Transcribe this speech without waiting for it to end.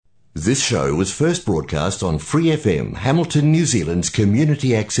This show was first broadcast on Free FM, Hamilton, New Zealand's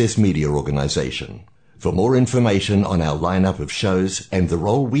community access media organisation. For more information on our lineup of shows and the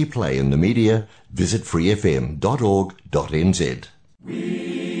role we play in the media, visit freefm.org.nz.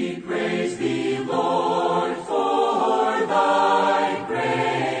 We praise thee, Lord, for thy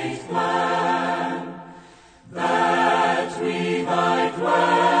great plan, that we thy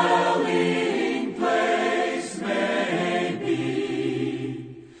dwelling place may be.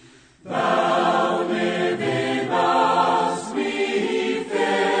 Thou live in us, we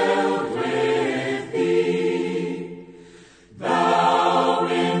filled with thee. Thou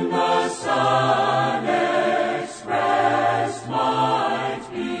in the Son expressed might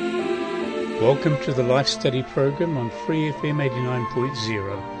be. Welcome to the Life Study program on Free FM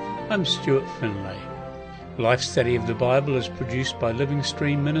 89.0. I'm Stuart Finlay. Life Study of the Bible is produced by Living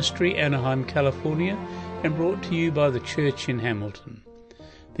Stream Ministry, Anaheim, California, and brought to you by the Church in Hamilton.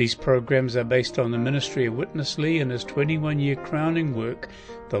 These programs are based on the ministry of Witness Lee and his 21-year crowning work,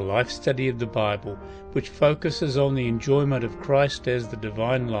 The Life Study of the Bible, which focuses on the enjoyment of Christ as the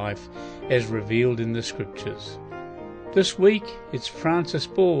divine life as revealed in the Scriptures. This week, it's Francis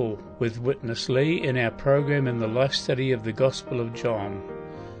Ball with Witness Lee in our program in the Life Study of the Gospel of John.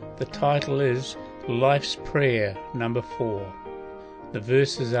 The title is Life's Prayer, number 4. The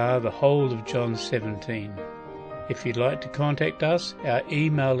verses are the whole of John 17. If you'd like to contact us, our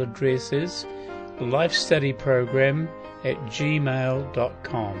email address is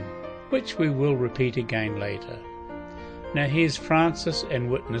lifestudyprogram@gmail.com, which we will repeat again later. Now here's Francis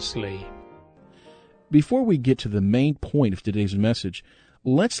and Witness Lee. Before we get to the main point of today's message,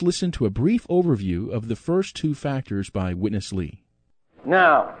 let's listen to a brief overview of the first two factors by Witness Lee.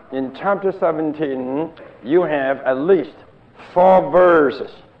 Now, in chapter 17, you have at least 4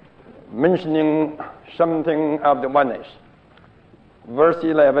 verses mentioning something of the oneness. Verse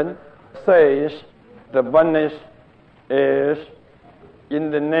 11 says the oneness is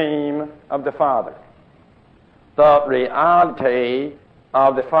in the name of the Father. The reality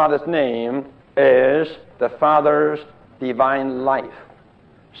of the Father's name is the Father's divine life.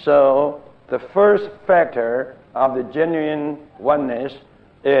 So the first factor of the genuine oneness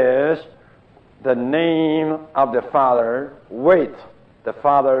is the name of the Father with the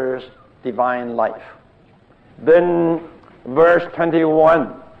Father's divine life. Then verse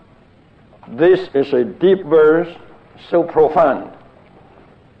 21, this is a deep verse, so profound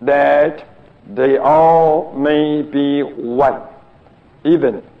that they all may be one,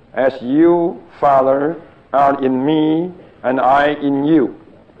 even as you, Father, are in me and I in you,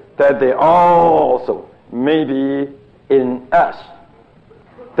 that they also may be in us,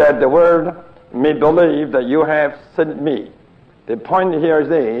 that the world may believe that you have sent me. The point here is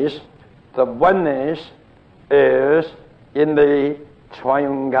this: the oneness is in the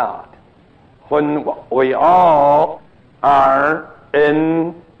triune God. When we all are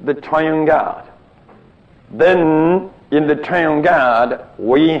in the triune God, then in the triune God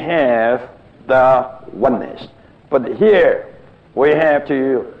we have the oneness. But here we have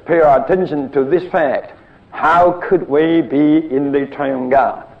to pay our attention to this fact. How could we be in the triune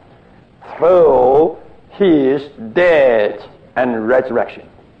God? Through His death and resurrection.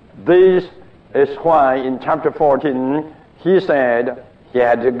 This is why in chapter 14 He said He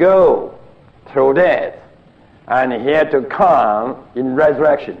had to go through death and He had to come in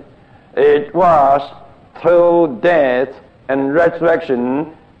resurrection. It was through death and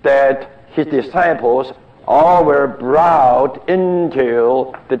resurrection that His disciples all were brought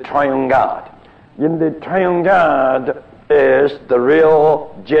into the triune God. In the triune God is the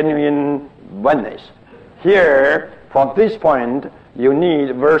real, genuine oneness. Here, for this point, you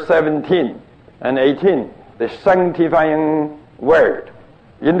need verse 17 and 18, the sanctifying word.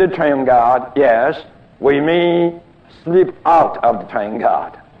 In the triune God, yes, we may slip out of the triune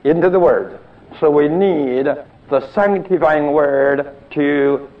God into the word. So we need the sanctifying word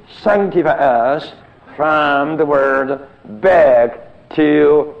to sanctify us from the word back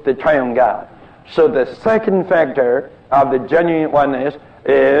to the triune God. So the second factor of the genuine oneness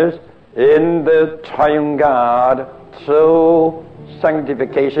is in the triune God through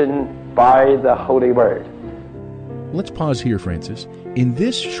sanctification by the Holy Word. Let's pause here, Francis. In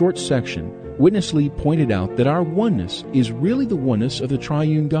this short section, Witness Lee pointed out that our oneness is really the oneness of the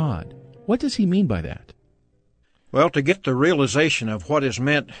triune God. What does he mean by that? Well, to get the realization of what is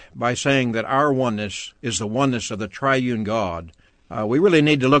meant by saying that our oneness is the oneness of the triune God, we really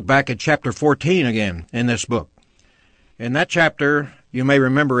need to look back at chapter 14 again in this book. In that chapter, you may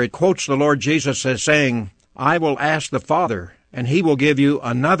remember, it quotes the Lord Jesus as saying, "I will ask the Father, and He will give you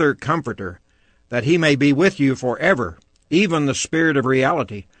another Comforter, that He may be with you forever, even the Spirit of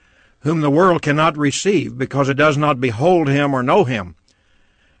reality, whom the world cannot receive, because it does not behold him or know him.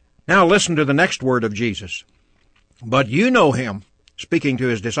 Now listen to the next word of Jesus. But you know him, speaking to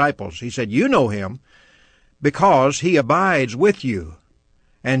his disciples. He said, you know him, because he abides with you,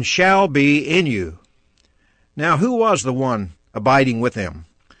 and shall be in you. Now, who was the one abiding with them?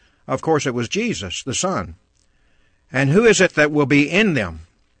 Of course, it was Jesus, the Son. And who is it that will be in them?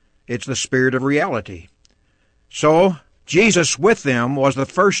 It's the Spirit of reality. So, Jesus with them was the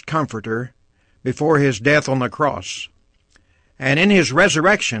first comforter before his death on the cross. And in his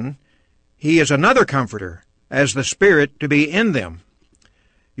resurrection, he is another comforter as the Spirit to be in them.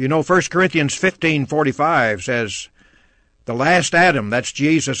 You know, 1 Corinthians 15:45 says, the last Adam, that's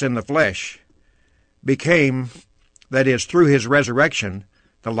Jesus in the flesh, became, that is, through his resurrection,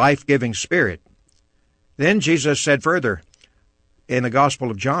 the life-giving Spirit. Then Jesus said further, in the Gospel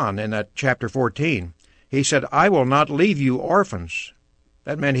of John, in that chapter 14, he said, I will not leave you orphans.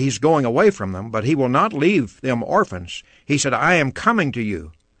 That meant he's going away from them, but he will not leave them orphans. He said, I am coming to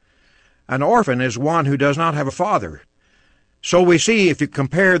you. An orphan is one who does not have a father. So we see, if you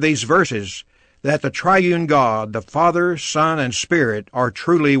compare these verses, that the triune God, the Father, Son, and Spirit, are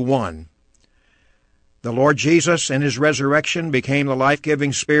truly one. The Lord Jesus, in his resurrection, became the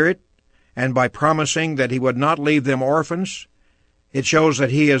life-giving Spirit, and by promising that he would not leave them orphans, it shows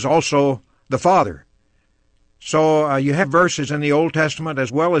that he is also the Father. So you have verses in the Old Testament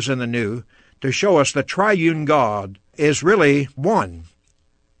as well as in the New to show us the triune God is really one.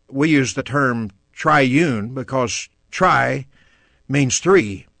 We use the term triune because tri means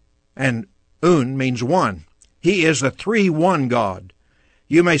three, and un means one. He is the 3-1 God.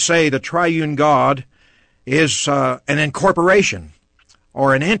 You may say the triune God is an incorporation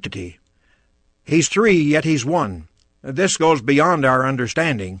or an entity. He's three, yet he's one. This goes beyond our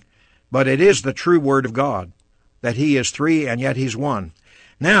understanding, but it is the true Word of God, that he is three and yet he's one.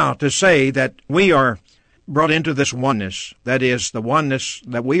 Now, to say that we are brought into this oneness, that is, the oneness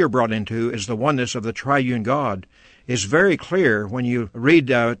that we are brought into is the oneness of the triune God, is very clear when you read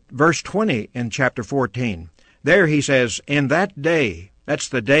verse 20 in chapter 14. There he says, in that day, that's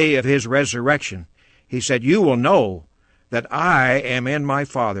the day of his resurrection, he said, you will know that I am in my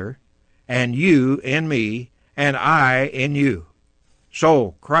Father, and you in me, and I in you.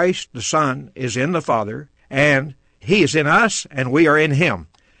 So Christ the Son is in the Father, and he is in us, and we are in him.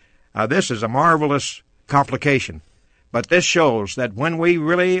 This is a marvelous complication, but this shows that when we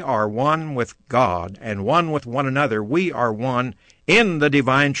really are one with God and one with one another, we are one in the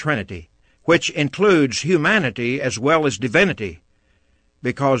divine Trinity, which includes humanity as well as divinity,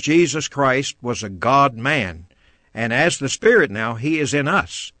 because Jesus Christ was a God-man, and as the Spirit now, he is in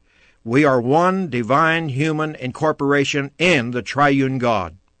us. We are one divine human incorporation in the triune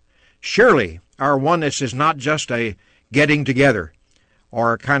God. Surely, our oneness is not just a getting together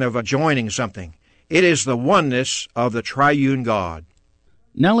or kind of a joining something. It is the oneness of the triune God.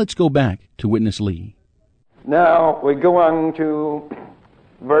 Now let's go back to Witness Lee. Now we go on to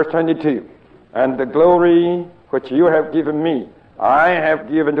verse 22. And the glory which you have given me, I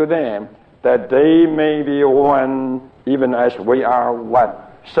have given to them, that they may be one, even as we are one.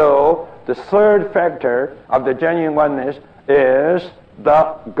 So, the third factor of the genuine oneness is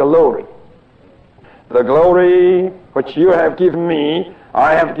the glory. The glory which you have given me,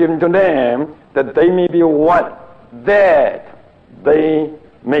 I have given to them, that they may be one. That they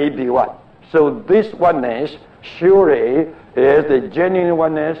may be one. So this oneness surely is the genuine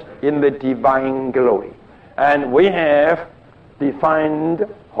oneness in the divine glory. And we have defined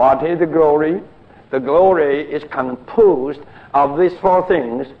what is the glory. The glory is composed of these four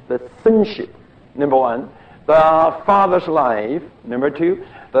things: the sonship, number one; the Father's life, number two;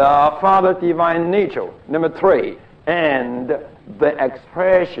 the Father's divine nature, number three; and the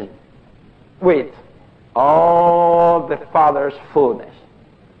expression with all the Father's fullness.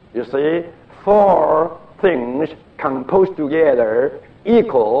 You see, four things composed together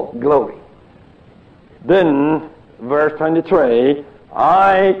equal glory. Then, verse 23,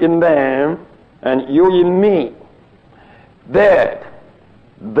 I in them and you in me, that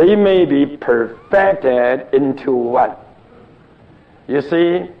they may be perfected into one. You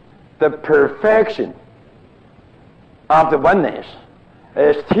see, the perfection of the oneness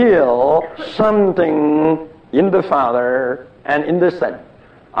is still something in the Father and in the Son.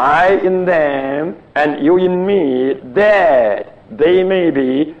 I in them and you in me, that they may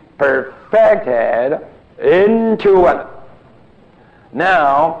be perfected into one.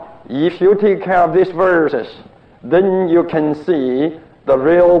 Now, if you take care of these verses, then you can see the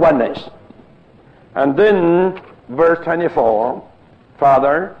real oneness. And then, verse 24,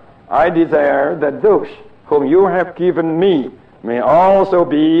 Father, I desire that those whom you have given me may also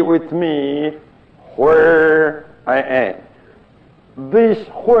be with me where I am. This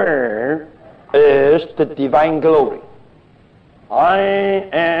where is the divine glory. I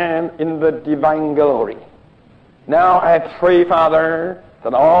am in the divine glory. Now I pray, Father,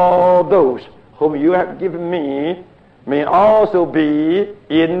 that all those whom you have given me may also be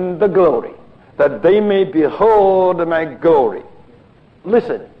in the glory, that they may behold my glory.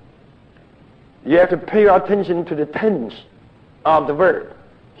 Listen, you have to pay attention to the tense of the verb.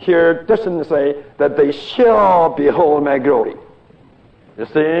 Here it doesn't say that they shall behold my glory. You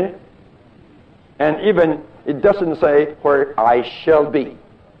see? And even it doesn't say where I shall be.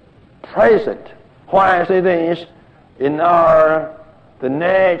 Present. Why I say this? In the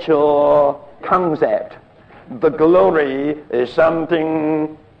natural concept, the glory is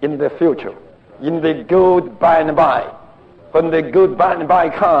something in the future, in the good by and by. When the good by and by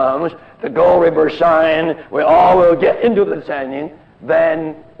comes, the glory will shine, we all will get into the shining,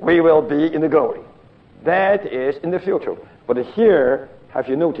 then we will be in the glory. That is in the future. But here, have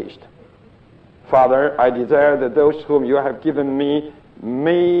you noticed? Father, I desire that those whom you have given me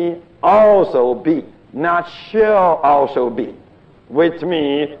may also be, not shall also be, with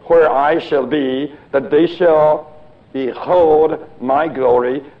me where I shall be, that they shall behold my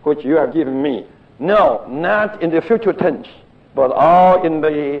glory which you have given me. No, not in the future tense, but all in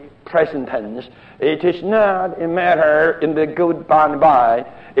the present tense. It is not a matter in the good by and by.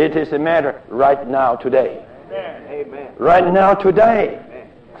 It is a matter right now, today. Amen. Right now, today. Amen.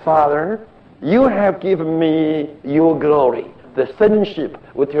 Father, you have given me your glory, the sonship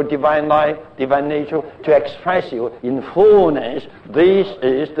with your divine life, divine nature, to express you in fullness. This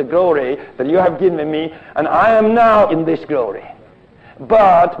is the glory that you have given me, and I am now in this glory.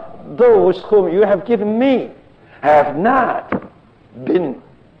 But those whom you have given me have not been,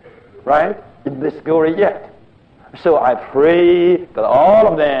 right, in this glory yet. So I pray that all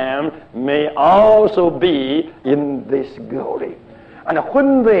of them may also be in this glory. And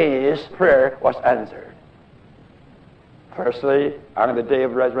when this prayer was answered, firstly, on the day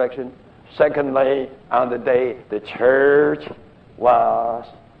of resurrection, secondly, on the day the church was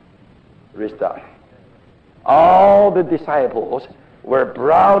restored, all the disciples were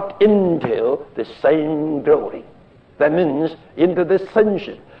brought into the same glory. That means into the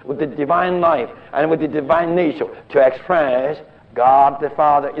sonship with the divine life and with the divine nature, to express God the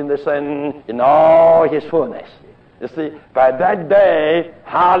Father in the Son in all His fullness. You see, by that day,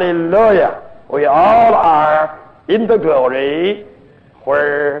 hallelujah, we all are in the glory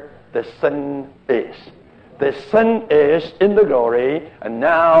where the Son is. The Son is in the glory, and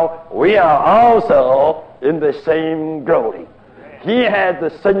now we are also in the same glory. He had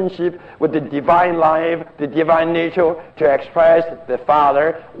the sonship with the divine life, the divine nature, to express the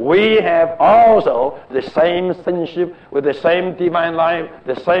Father. We have also the same sonship with the same divine life,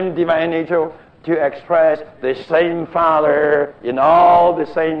 the same divine nature, to express the same Father in all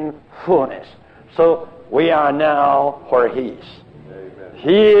the same fullness. So we are now where He is. Amen.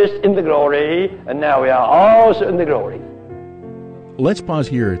 He is in the glory, and now we are also in the glory. Let's pause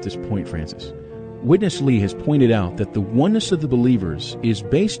here at this point, Francis. Witness Lee has pointed out that the oneness of the believers is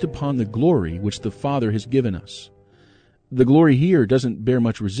based upon the glory which the Father has given us. The glory here doesn't bear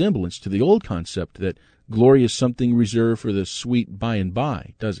much resemblance to the old concept that glory is something reserved for the sweet by and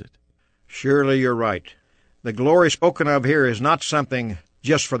by, does it? Surely you're right. The glory spoken of here is not something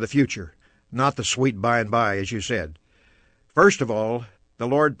just for the future, not the sweet by and by, as you said. First of all, the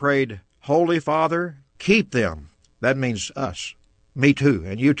Lord prayed, Holy Father, keep them. That means us, me too,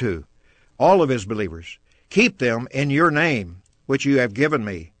 and you too. All of His believers, keep them in your name, which you have given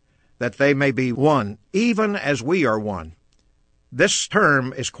me, that they may be one, even as we are one. This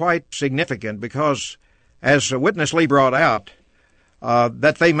term is quite significant because, as Witness Lee brought out,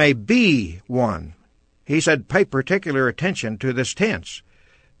 that they may be one. He said, pay particular attention to this tense.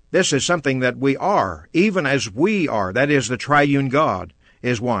 This is something that we are, even as we are. That is, the triune God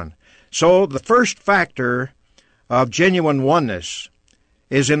is one. So the first factor of genuine oneness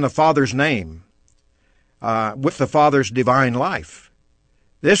is in the Father's name, with the Father's divine life.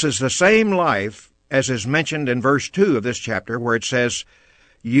 This is the same life as is mentioned in verse 2 of this chapter, where it says,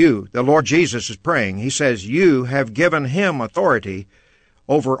 you, the Lord Jesus is praying, He says, you have given Him authority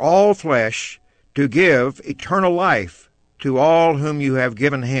over all flesh to give eternal life to all whom you have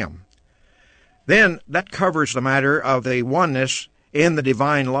given Him. Then that covers the matter of the oneness in the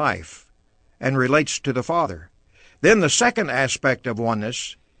divine life and relates to the Father. Then the second aspect of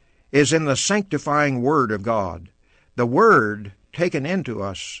oneness is in the sanctifying Word of God. The Word taken into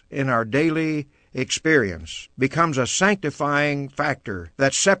us in our daily experience becomes a sanctifying factor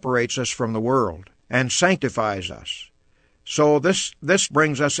that separates us from the world and sanctifies us. So this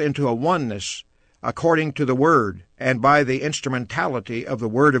brings us into a oneness according to the Word and by the instrumentality of the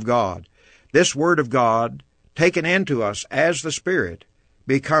Word of God. This Word of God, taken into us as the Spirit,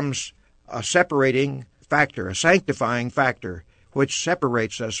 becomes a separating factor, a sanctifying factor, which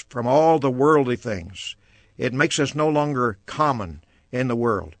separates us from all the worldly things. It makes us no longer common in the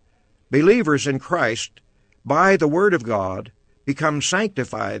world. Believers in Christ, by the Word of God, become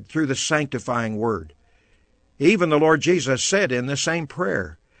sanctified through the sanctifying Word. Even the Lord Jesus said in the same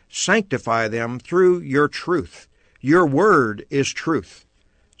prayer, "Sanctify them through your truth. Your Word is truth."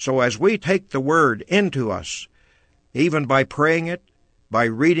 So as we take the Word into us, even by praying it, by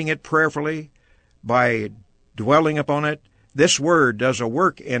reading it prayerfully, by dwelling upon it, this Word does a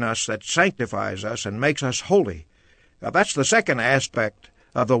work in us that sanctifies us and makes us holy. Now, that's the second aspect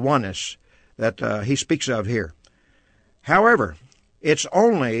of the oneness that he speaks of here. However, it's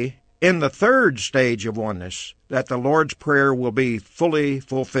only in the third stage of oneness that the Lord's Prayer will be fully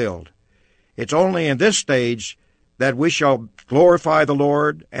fulfilled. It's only in this stage that we shall glorify the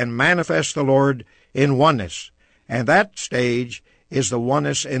Lord and manifest the Lord in oneness. And that stage is the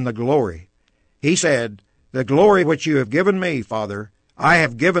oneness in the glory. He said, "The glory which you have given me, Father, I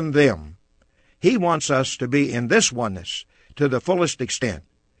have given them." He wants us to be in this oneness to the fullest extent.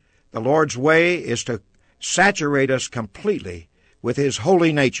 The Lord's way is to saturate us completely with His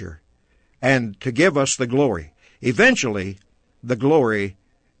holy nature and to give us the glory. Eventually, the glory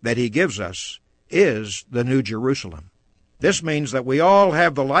that He gives us is the New Jerusalem. This means that we all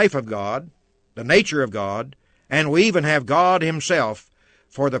have the life of God, the nature of God, and we even have God Himself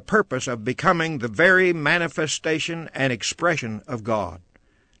for the purpose of becoming the very manifestation and expression of God,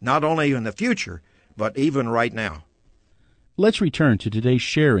 not only in the future, but even right now. Let's return to today's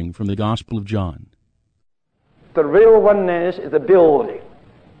sharing from the Gospel of John. The real oneness is the building.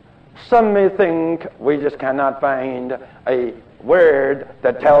 Some may think we just cannot find a word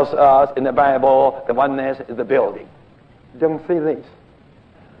that tells us in the Bible the oneness is the building. Don't see this.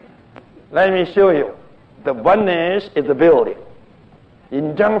 Let me show you. The oneness is the building.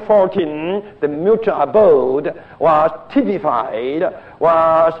 In John 14, the mutual abode was typified,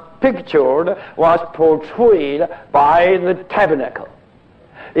 was pictured, was portrayed by the tabernacle.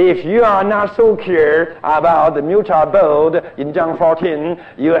 If you are not so clear about the mutual abode in John 14,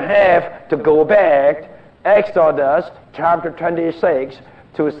 you have to go back Exodus chapter 26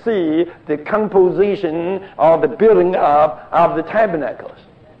 to see the composition of the building up of the tabernacles.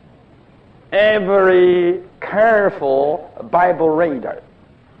 Every careful Bible reader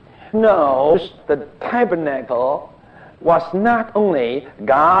knows the tabernacle was not only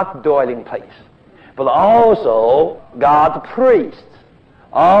God's dwelling place, but also God's priests.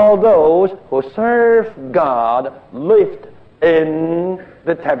 All those who serve God lived in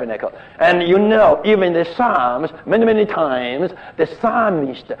the tabernacle. And you know, even in the Psalms, many times, the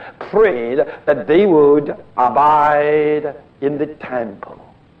psalmist prayed that they would abide in the temple,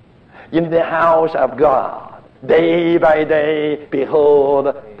 in the house of God. Day by day,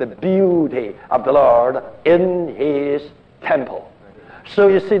 behold the beauty of the Lord in His temple. So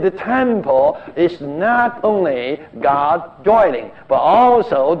you see, the temple is not only God's dwelling, but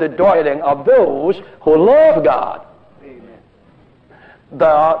also the dwelling of those who love God. Amen.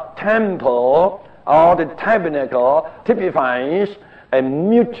 The temple or the tabernacle typifies a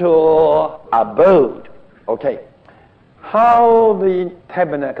mutual abode. Okay. How the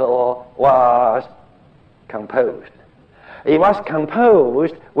tabernacle was composed. It was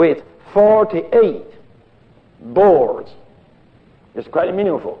composed with 48 boards. It's quite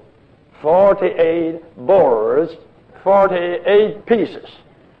meaningful. 48 boards, 48 pieces.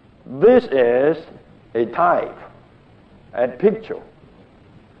 This is a type, a picture.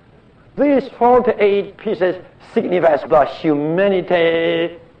 These 48 pieces signifies the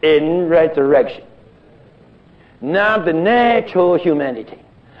humanity in resurrection. Not the natural humanity,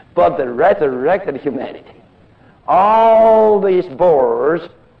 but the resurrected humanity. All these boards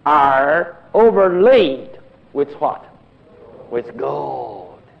are overlaid with what? With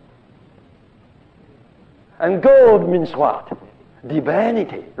gold. And gold means what?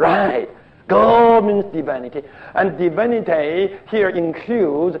 Divinity, right? Gold means divinity. And divinity here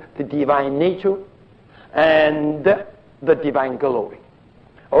includes the divine nature and the divine glory.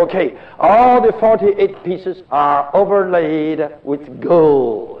 Okay, all the 48 pieces are overlaid with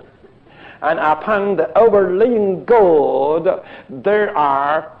gold. And upon the overlaying gold, there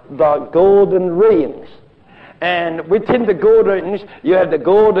are the golden rings. And within the golden rings, you have the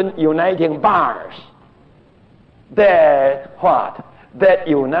golden uniting bars. That what? That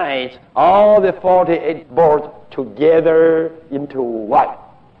unites all the 48 boards together into one.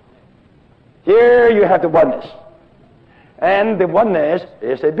 Here you have the oneness. And the oneness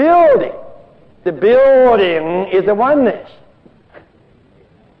is a building. The building is the oneness.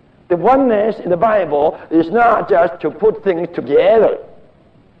 The oneness in the Bible is not just to put things together.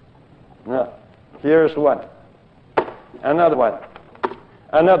 No. Here's one. Another one.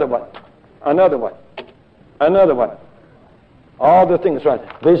 Another one. Another one. Another one. All the things right.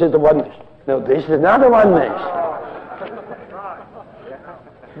 This is the oneness. No, this is not the oneness.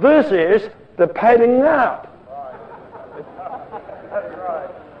 This is the piling up.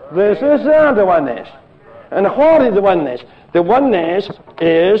 This is not the oneness. And what is the oneness? The oneness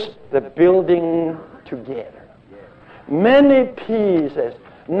is the building together. Many pieces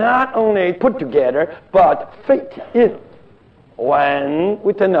not only put together, but fit in one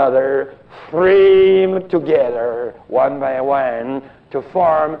with another, framed together one by one to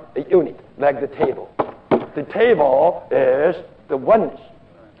form a unit, like the table. The table is the oneness.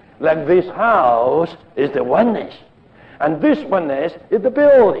 Like this house is the oneness. And this oneness is the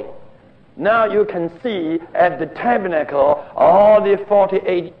building. Now you can see at the tabernacle, all the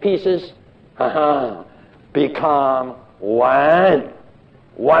 48 pieces become one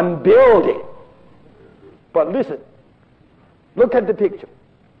building. But listen, look at the picture.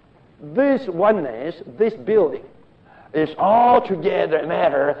 This oneness, this building, is all together a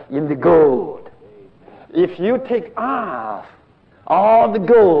matter in the gold. If you take off all the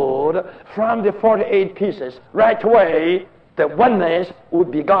gold from the 48 pieces right away, the oneness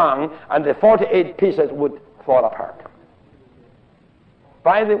would be gone and the 48 pieces would fall apart.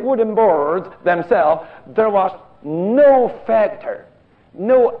 By the wooden boards themselves, there was no factor,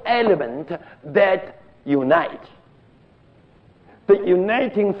 no element that unites. The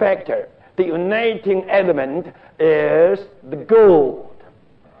uniting factor, the uniting element is the gold.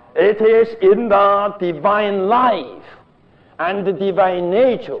 It is in the divine life and the divine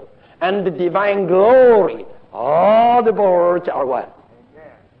nature and the divine glory. All the boards are one.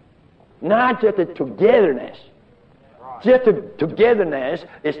 Not just a togetherness. Just a togetherness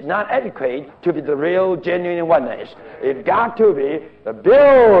is not adequate to be the real, genuine oneness. It's got to be the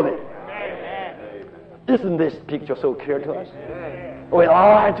building. Isn't this picture so clear to us? We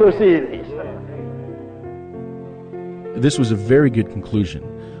all have to see this. This was a very good conclusion.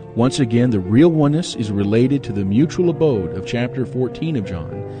 Once again, the real oneness is related to the mutual abode of chapter 14 of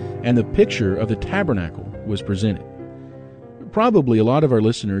John, and the picture of the tabernacle was presented. Probably a lot of our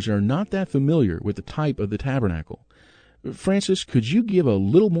listeners are not that familiar with the type of the tabernacle. Francis, could you give a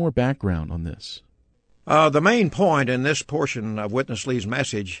little more background on this? The main point in this portion of Witness Lee's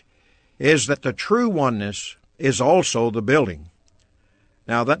message is that the true oneness is also the building.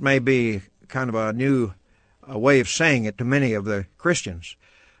 Now, that may be kind of a new way of saying it to many of the Christians,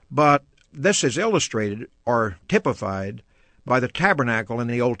 but this is illustrated or typified by the tabernacle in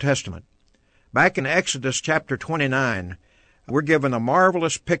the Old Testament. Back in Exodus chapter 29, we're given a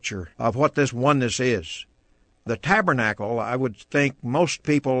marvelous picture of what this oneness is. The tabernacle, I would think most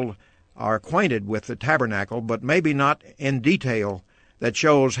people are acquainted with the tabernacle, but maybe not in detail, that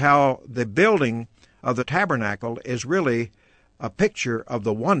shows how the building of the tabernacle is really a picture of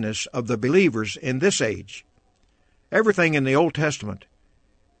the oneness of the believers in this age. Everything in the Old Testament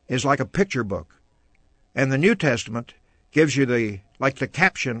is like a picture book, and the New Testament gives you the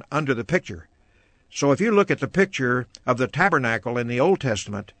caption under the picture. So if you look at the picture of the tabernacle in the Old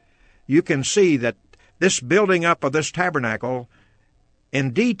Testament, you can see that this building up of this tabernacle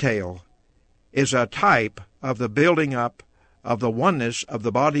in detail is a type of the building up of the oneness of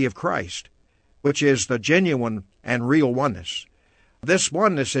the body of Christ, which is the genuine and real oneness. This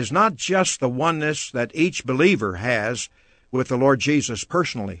oneness is not just the oneness that each believer has with the Lord Jesus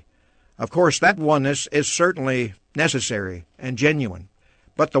personally. Of course, that oneness is certainly necessary and genuine.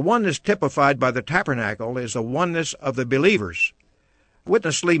 But the oneness typified by the tabernacle is the oneness of the believers.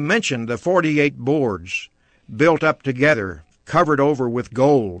 Witness Lee mentioned the 48 boards built up together, covered over with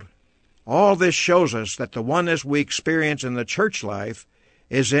gold. All this shows us that the oneness we experience in the church life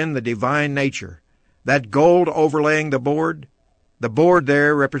is in the divine nature. That gold overlaying the board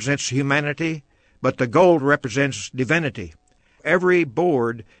there represents humanity, but the gold represents divinity. Every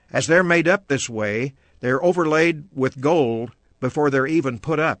board, as they're made up this way, they're overlaid with gold before they're even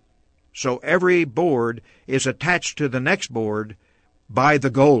put up. So every board is attached to the next board by the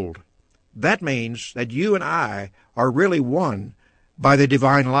gold. That means that you and I are really one by the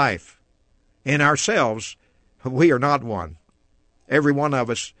divine life. In ourselves, we are not one. Every one of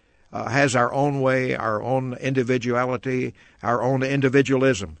us has our own way, our own individuality, our own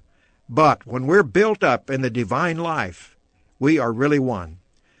individualism. But when we're built up in the divine life, we are really one.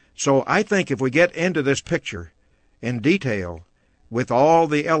 So I think if we get into this picture in detail with all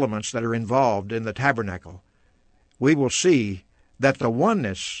the elements that are involved in the tabernacle, we will see that the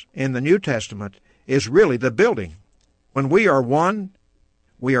oneness in the New Testament is really the building. When we are one,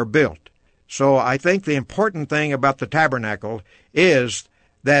 we are built. So I think the important thing about the tabernacle is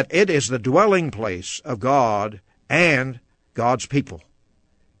that it is the dwelling place of God and God's people.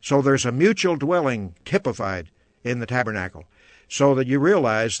 So there's a mutual dwelling typified in the tabernacle, so that you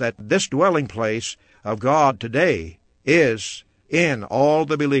realize that this dwelling place of God today is in all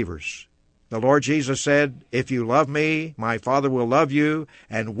the believers. The Lord Jesus said, "If you love me, my Father will love you,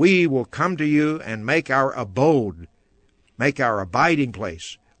 and we will come to you and make our abode, make our abiding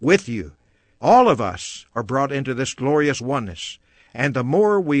place with you." All of us are brought into this glorious oneness, and the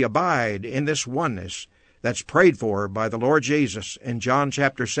more we abide in this oneness that's prayed for by the Lord Jesus in John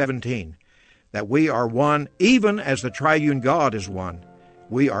chapter 17, that we are one even as the triune God is one,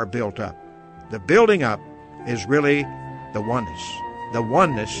 we are built up. The building up is really the oneness. The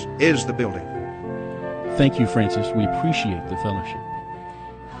oneness is the building. Thank you, Francis. We appreciate the fellowship.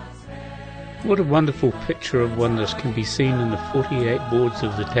 What a wonderful picture of oneness can be seen in the 48 boards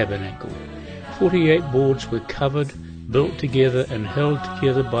of the tabernacle. 48 boards were covered, built together and held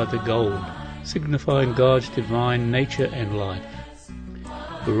together by the gold, signifying God's divine nature and life.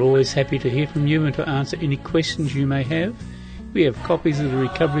 We're always happy to hear from you and to answer any questions you may have. We have copies of the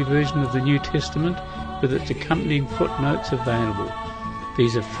recovery version of the New Testament with its accompanying footnotes available.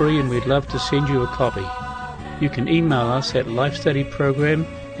 These are free and we'd love to send you a copy. You can email us at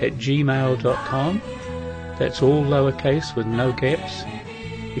lifestudyprogram@gmail.com. That's all lowercase with no gaps.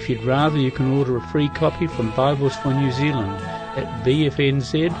 If you'd rather, you can order a free copy from Bibles for New Zealand at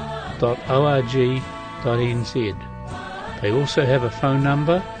bfnz.org.nz. They also have a phone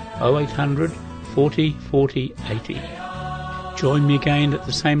number, 0800 40 40 80. Join me again at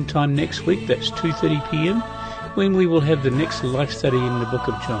the same time next week, that's 2:30 p.m, when we will have the next life study in the book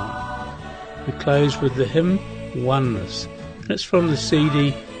of John. We close with the hymn, Oneness, and it's from the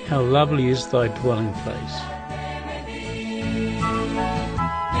CD, How Lovely is Thy Dwelling Place.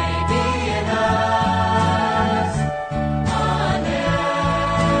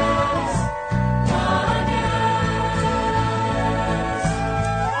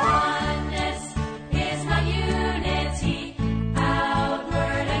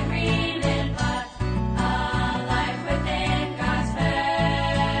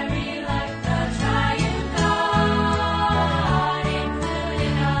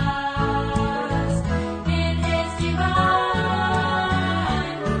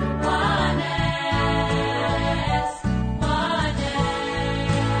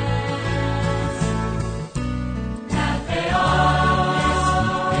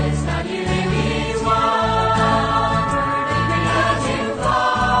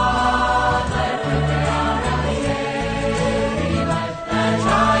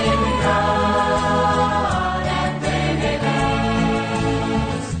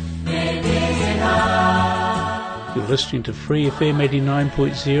 Listening to Free FM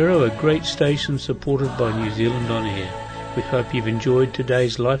 89.0, a great station supported by New Zealand On Air. We hope you've enjoyed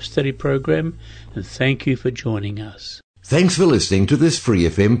today's Life Study program, and thank you for joining us. Thanks for listening to this Free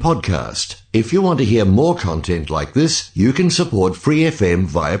FM podcast. If you want to hear more content like this, you can support Free FM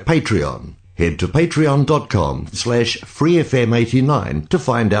via Patreon. Head to patreon.com/freefm89 to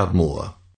find out more.